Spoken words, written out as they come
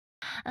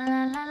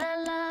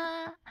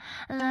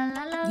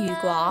如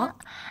果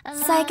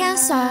世間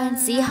上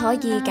只可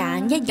以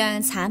揀一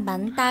樣產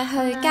品帶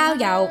去郊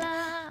遊，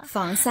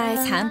防曬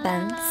產品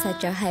實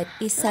在係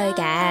必須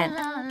嘅。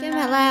今日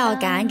呢，我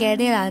揀嘅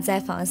呢兩隻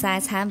防曬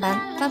產品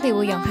分別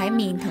會用喺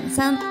面同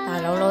身、大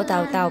佬佬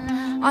痘痘。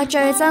我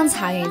最憎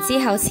搽完之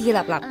後黐粒粒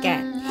嘅，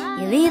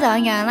而呢兩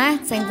樣呢，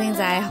正正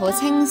就係好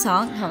清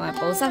爽同埋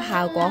保濕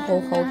效果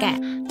好好嘅。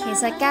其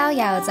實郊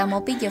遊就冇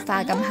必要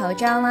化咁厚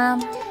妝啦，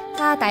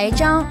化底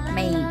妝、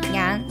眉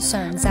眼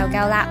唇就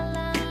夠啦。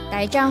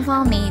底妝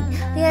方面，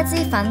呢一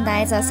支粉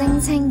底就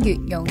聲稱越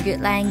用越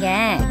靚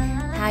嘅，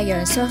太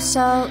陽叔叔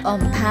我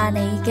唔怕你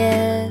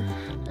嘅。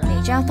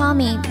眉妝方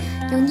面，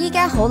用依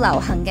家好流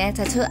行嘅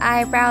Tattoo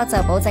Eyebrow 就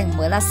保證唔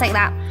會甩色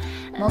啦，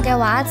冇嘅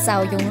話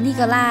就用呢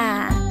個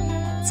啦。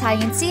搽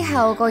完之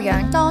後個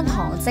樣當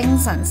堂精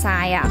神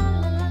晒啊！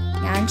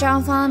眼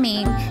妝方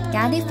面，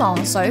揀啲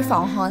防水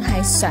防汗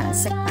係常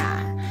識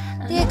吧，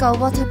呢一個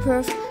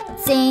waterproof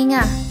正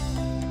啊！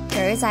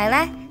嘴仔呢，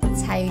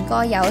搽完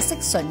個有色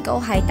唇膏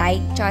喺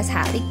底，再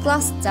搽lip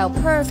gloss 就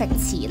perfect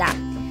詞啦。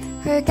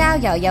去郊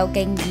遊又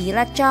勁易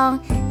甩妝，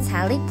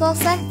搽 lip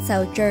gloss 呢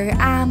就最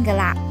啱噶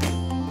啦。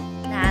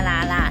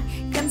嗱，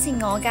今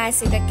次我介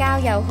紹嘅郊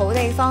遊好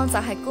地方就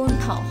係觀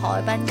塘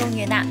海濱公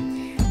園啦。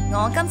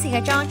我今次嘅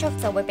裝束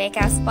就會比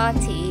較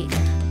sporty，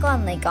 個人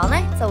嚟講呢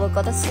就會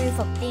覺得舒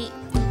服啲。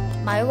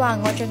咪話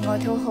我着外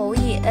套好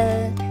熱啊，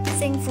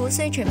政府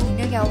宣傳片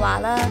都有話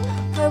啦，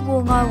去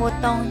戶外活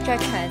動着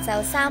長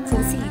袖衫褲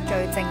先至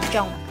最正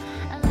宗。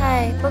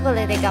唉，不過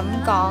你哋咁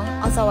講，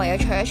我就唯有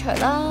除一除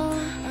啦。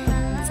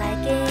唔使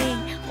驚，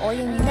我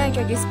永遠都係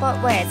着住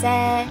sportwear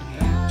啫，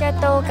着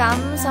到咁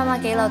想話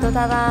幾耐都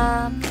得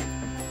啦。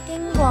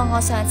經過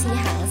我上次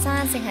行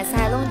山淨係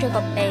曬燶咗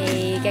個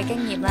鼻嘅經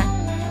驗啦，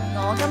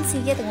我今次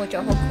一定會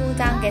做好 cool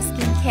down 嘅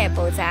skincare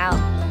步驟，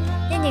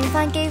因應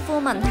翻肌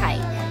膚問題，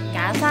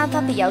揀翻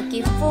分別有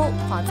潔膚、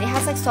防止黑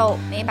色素、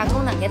美白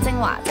功能嘅精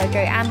華就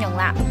最啱用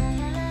啦。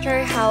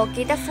最後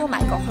記得敷埋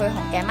個去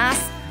紅嘅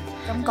mask，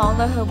 咁港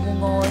女去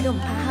戶外都唔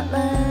怕黑啦。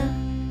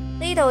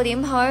呢度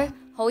點去？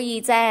好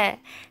易啫，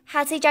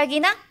下次再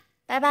見啦，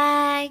拜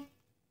拜。